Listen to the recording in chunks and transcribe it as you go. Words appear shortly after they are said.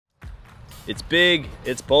It's big,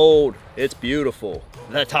 it's bold, it's beautiful.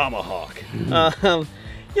 The Tomahawk.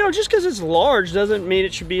 You know, just because it's large doesn't mean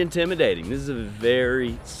it should be intimidating. This is a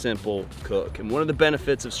very simple cook. And one of the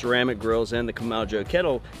benefits of ceramic grills and the Kamado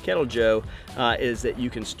Kettle Joe is that you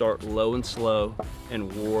can start low and slow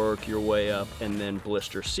and work your way up and then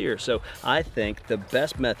blister sear. So I think the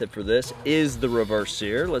best method for this is the reverse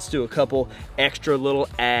sear. Let's do a couple extra little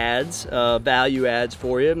adds, value adds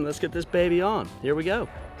for you, and let's get this baby on. Here we go.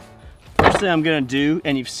 First thing I'm gonna do,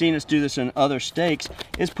 and you've seen us do this in other steaks,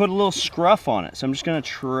 is put a little scruff on it. So I'm just gonna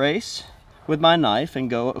trace with my knife and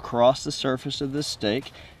go across the surface of this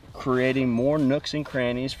steak, creating more nooks and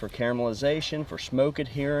crannies for caramelization, for smoke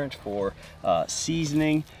adherent, for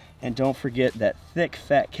seasoning. And don't forget that thick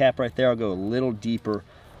fat cap right there. I'll go a little deeper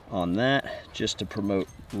on that just to promote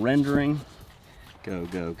rendering. Go,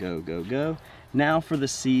 go, go, go, go. Now for the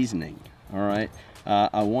seasoning, all right?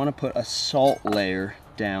 I wanna put a salt layer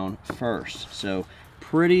down first. So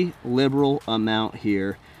pretty liberal amount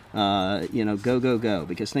here. You know, go, go, go,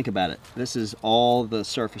 because think about it. This is all the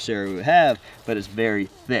surface area we have, but it's very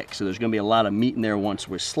thick. So there's gonna be a lot of meat in there once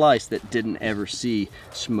we're sliced that didn't ever see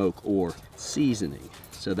smoke or seasoning.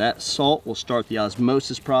 So that salt will start the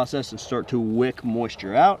osmosis process and start to wick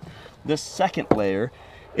moisture out. The second layer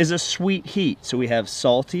is a sweet heat. So we have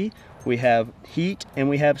salty, we have heat, and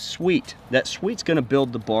we have sweet. That sweet's gonna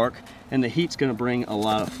build the bark, and the heat's gonna bring a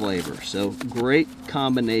lot of flavor. So great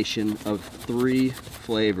combination of 3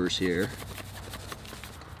 flavors here.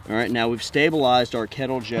 All right, now we've stabilized our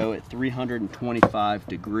Kettle Joe at 325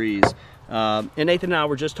 degrees. And Nathan and I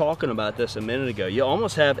were just talking about this a minute ago. You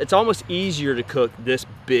almost have, it's almost easier to cook this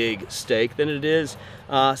big steak than it is,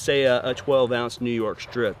 say a 12-ounce New York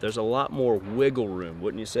strip. There's a lot more wiggle room,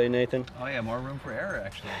 wouldn't you say, Nathan? Oh yeah, more room for error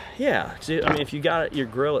actually. Yeah, see, I mean, if you got your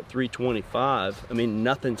grill at 325, I mean,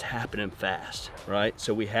 nothing's happening fast, right?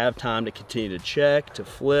 So we have time to continue to check, to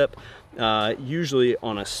flip. Usually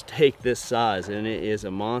on a steak this size, and it is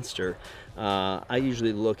a monster, I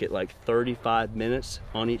usually look at like 35 minutes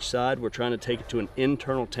on each side. We're trying to take it to an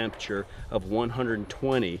internal temperature of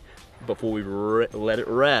 120 before we let it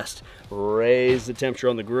rest, raise the temperature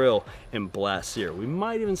on the grill, and blast sear. We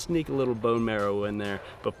might even sneak a little bone marrow in there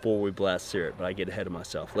before we blast sear it, but I get ahead of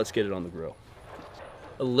myself. Let's get it on the grill.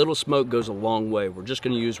 A little smoke goes a long way. We're just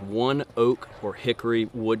gonna use 1 oak or hickory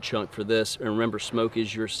wood chunk for this. And remember, smoke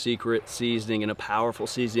is your secret seasoning and a powerful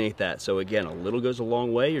seasoning at that. So again, a little goes a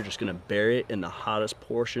long way. You're just gonna bury it in the hottest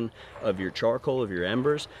portion of your charcoal, of your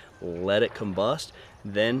embers, let it combust,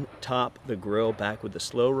 then top the grill back with the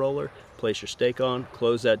SloRoller, place your steak on,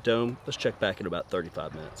 close that dome. Let's check back in about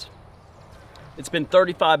 35 minutes. It's been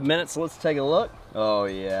 35 minutes, so let's take a look. Oh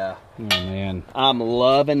yeah. Oh man. I'm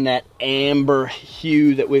loving that amber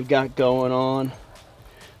hue that we've got going on.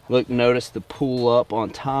 Look, notice the pool up on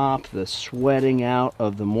top, the sweating out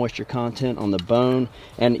of the moisture content on the bone,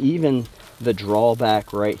 and even the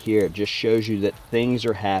drawback right here. It just shows you that things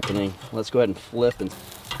are happening. Let's go ahead and flip. And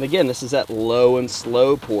again, this is that low and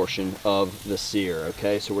slow portion of the sear,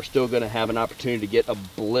 okay? So we're still gonna have an opportunity to get a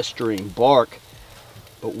blistering bark,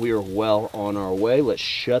 but we are well on our way. Let's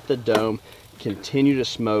shut the dome, continue to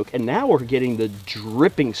smoke, and now we're getting the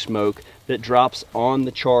dripping smoke that drops on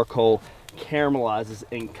the charcoal, caramelizes,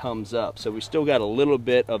 and comes up. So we still got a little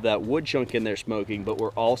bit of that wood chunk in there smoking, but we're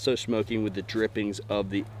also smoking with the drippings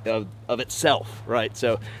of itself, right?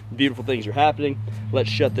 So beautiful things are happening.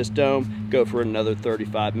 Let's shut this dome, go for another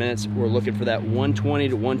 35 minutes. We're looking for that 120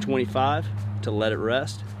 to 125 to let it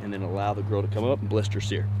rest, and then allow the grill to come up and blister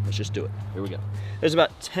sear. Let's just do it. Here we go. There's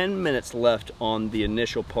about 10 minutes left on the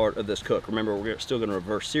initial part of this cook. Remember, we're still gonna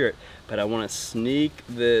reverse sear it, but I wanna sneak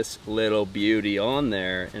this little beauty on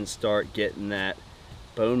there and start getting that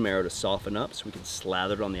bone marrow to soften up so we can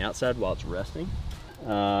slather it on the outside while it's resting.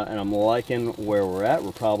 And I'm liking where we're at.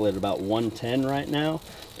 We're probably at about 110 right now.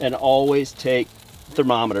 And always take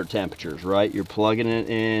thermometer temperatures, right? You're plugging it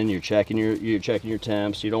in, you're checking your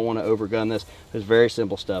temps. You don't want to overgun this. It's very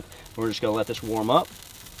simple stuff. We're just gonna let this warm up,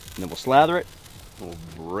 and then we'll slather it. We'll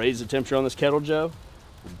raise the temperature on this Kettle Joe.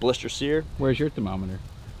 We'll blister sear. Where's your thermometer?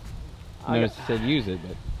 I noticed you said use it,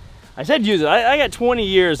 but I said use it. I got 20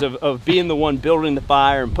 years of being the one building the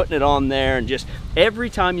fire and putting it on there, and just every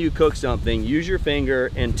time you cook something, use your finger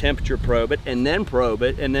and temperature probe it, and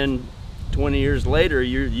then 20 years later,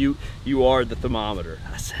 you are the thermometer.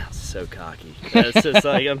 That sounds so cocky. It's just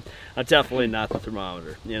like I'm definitely not the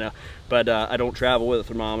thermometer, you know. But I don't travel with a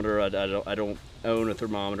thermometer. I don't own a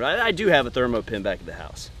thermometer. I do have a thermo pin back at the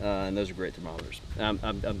house, and those are great thermometers.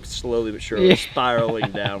 I'm slowly but surely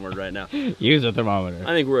spiraling downward right now. Use a thermometer.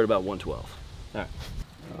 I think we're at about 112. All right.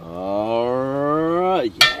 All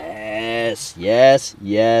right. Yes, yes,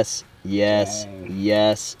 yes, Yes, Dang.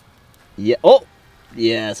 yes, yeah. Oh,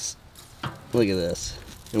 yes. Look at this.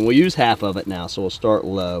 And we'll use half of it now, so we'll start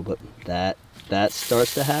low, but that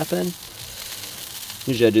starts to happen.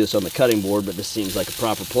 Usually I do this on the cutting board, but this seems like a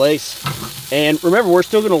proper place. And remember, we're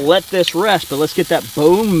still gonna let this rest, but let's get that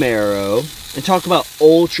bone marrow and talk about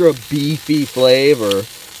ultra beefy flavor.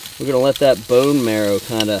 We're gonna let that bone marrow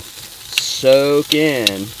kind of soak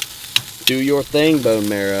in. Do your thing, bone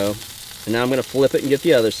marrow. And now I'm gonna flip it and get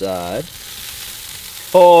the other side.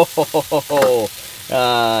 Oh,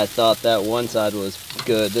 I thought that one side was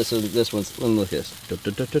good. This one's, look at this.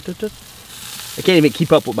 I can't even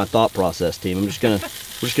keep up with my thought process, team. We're just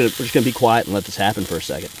gonna be quiet and let this happen for a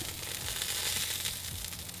second.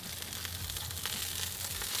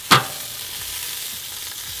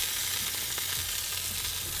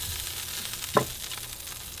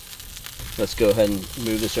 Let's go ahead and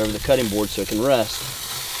move this over the cutting board so it can rest.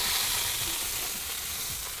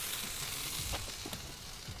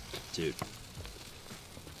 Dude.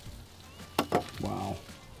 Wow.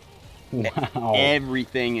 Wow.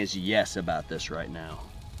 Everything is yes about this right now.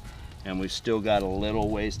 And we've still got a little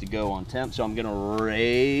ways to go on temp, so I'm gonna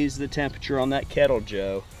raise the temperature on that kettle,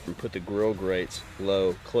 Joe, and put the grill grates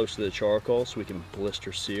low, close to the charcoal, so we can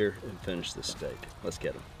blister sear and finish the steak. Let's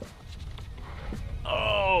get them.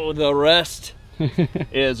 Oh, the rest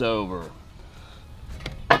is over.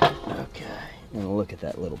 Okay, and look at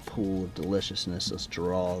that little pool of deliciousness. Let's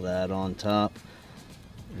draw that on top.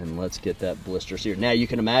 And let's get that blister sear. Now you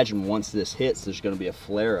can imagine once this hits, there's gonna be a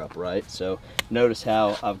flare up, right? So notice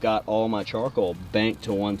how I've got all my charcoal banked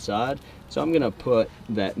to one side. So I'm gonna put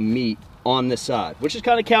that meat on this side, which is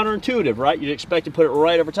kind of counterintuitive, right? You'd expect to put it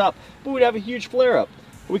right over top, but we'd have a huge flare up.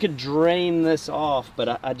 We could drain this off,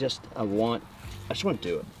 but I just want to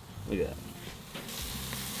do it. Look at that.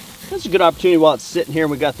 This is a good opportunity while it's sitting here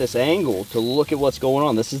and we got this angle to look at what's going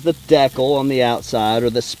on. This is the decal on the outside, or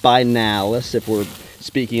the spinalis, if we're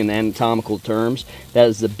speaking in anatomical terms. That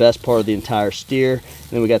is the best part of the entire steer. And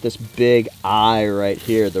then we got this big eye right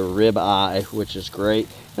here, the rib eye, which is great.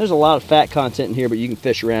 There's a lot of fat content in here, but you can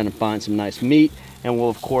fish around and find some nice meat. And we'll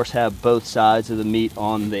of course have both sides of the meat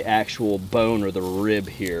on the actual bone, or the rib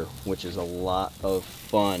here, which is a lot of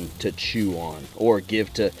fun to chew on, or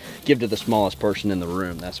give to the smallest person in the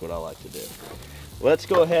room. That's what I like to do. Let's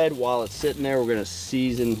go ahead, while it's sitting there, we're gonna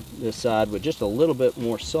season this side with just a little bit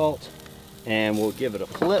more salt, and we'll give it a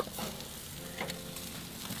flip.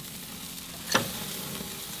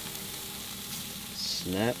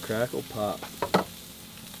 Snap, crackle, pop.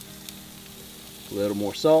 A little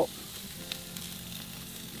more salt.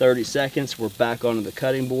 30 seconds, we're back onto the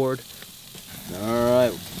cutting board. All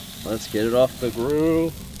right, let's get it off the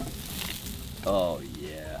grill. Oh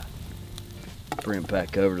yeah. Bring it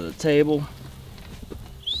back over to the table.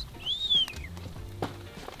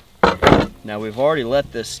 Now we've already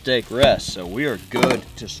let this steak rest, so we are good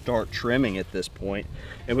to start trimming at this point.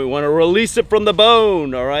 And we want to release it from the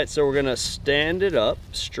bone, all right? So we're gonna stand it up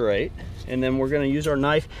straight, and then we're gonna use our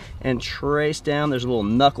knife and trace down. There's a little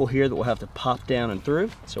knuckle here that we'll have to pop down and through.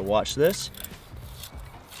 So watch this.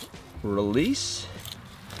 Release,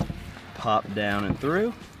 pop down and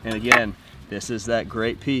through. And again, this is that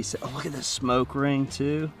great piece. Oh, look at this smoke ring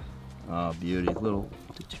too. Oh, beauty, little.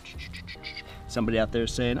 Somebody out there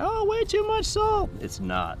saying, oh, way too much salt. It's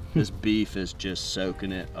not. This beef is just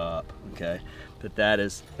soaking it up, okay? But that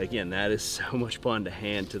is, again, that is so much fun to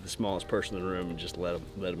hand to the smallest person in the room and just let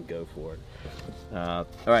them go for it. All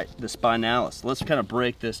right, the spinalis. Let's kind of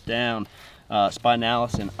break this down.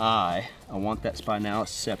 Spinalis and eye. I want that spinalis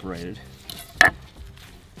separated.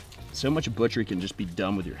 So much butchery can just be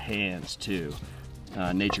done with your hands too.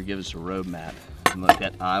 Nature gives us a roadmap. And look,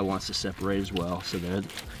 that eye wants to separate as well. So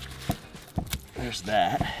there's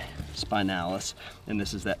that spinalis, and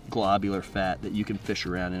this is that globular fat that you can fish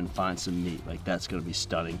around in and find some meat. Like, that's going to be a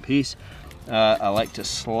stunning piece. I like to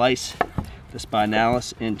slice the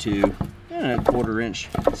spinalis into 1/4 inch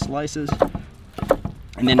slices,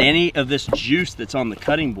 and then any of this juice that's on the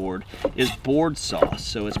cutting board is board sauce,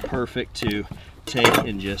 so it's perfect to take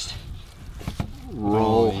and just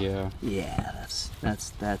roll. Oh, Yeah,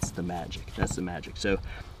 that's the magic. That's the magic. So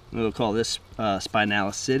we'll call this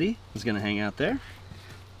Spinalis City. It's gonna hang out there.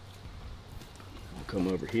 I'll come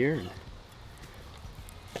over here. And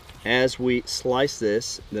as we slice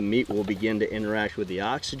this, the meat will begin to interact with the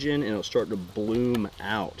oxygen, and it'll start to bloom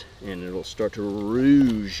out, and it'll start to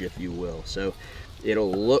rouge, if you will. So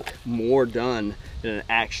it'll look more done than it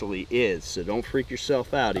actually is. So don't freak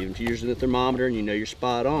yourself out. Even if you're using the thermometer and you know you're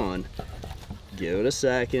spot on, give it a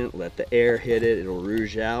second, let the air hit it, it'll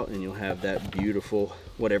rouge out, and you'll have that beautiful,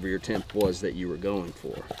 whatever your temp was that you were going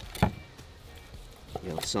for. You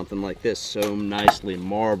know, something like this, so nicely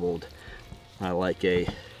marbled. I like a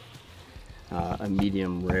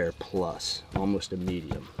medium rare plus, almost a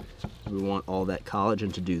medium. We want all that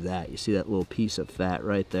collagen to do that. You see that little piece of fat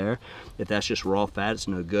right there? If that's just raw fat, it's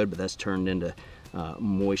no good, but that's turned into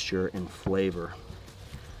moisture and flavor.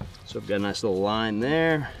 So we've got a nice little line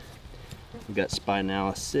there. We've got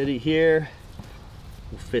Spinalis City here.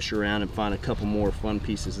 We'll fish around and find a couple more fun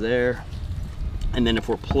pieces there. And then if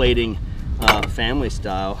we're plating family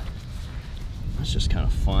style, it's just kind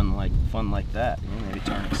of fun like that. You know, maybe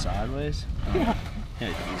turn it sideways. Yeah.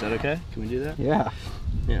 Is that okay? Can we do that? Yeah.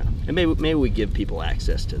 Yeah. And maybe we give people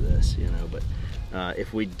access to this, you know, but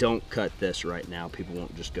if we don't cut this right now, people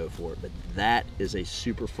won't just go for it. But that is a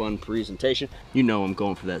super fun presentation. You know I'm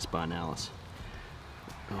going for that Spinalis.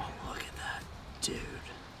 Oh, look at that, dude.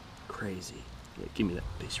 Crazy. Yeah, give me that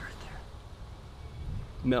piece right there.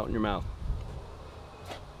 Melt in your mouth.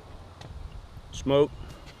 Smoke,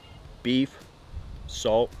 beef,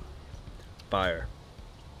 salt, fire.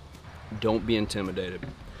 Don't be intimidated.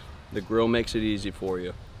 The grill makes it easy for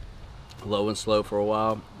you. Low and slow for a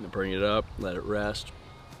while, bring it up, let it rest.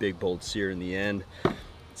 Big bold sear in the end.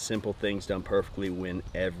 Simple things done perfectly win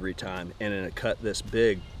every time. And in a cut this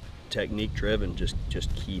big, technique driven, just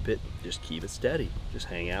keep it steady. Just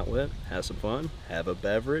hang out with it, have some fun, have a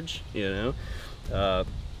beverage, you know.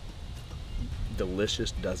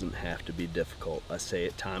 Delicious doesn't have to be difficult. I say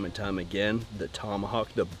it time and time again. The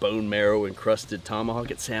tomahawk, the bone marrow encrusted tomahawk,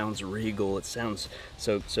 it sounds regal. It sounds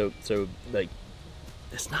so like,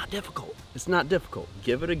 it's not difficult. It's not difficult.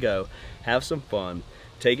 Give it a go. Have some fun.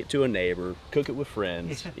 Take it to a neighbor. Cook it with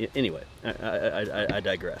friends. Anyway, I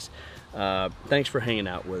digress. Thanks for hanging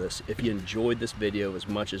out with us. If you enjoyed this video as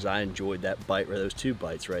much as I enjoyed that bite, or those 2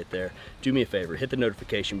 bites right there, do me a favor, hit the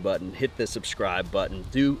notification button, hit the subscribe button.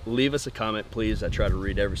 Do leave us a comment, please. I try to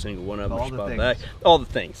read every single one of them. Respond back. All the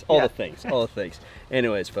things.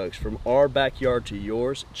 Anyways, folks, from our backyard to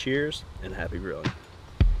yours, cheers and happy grilling.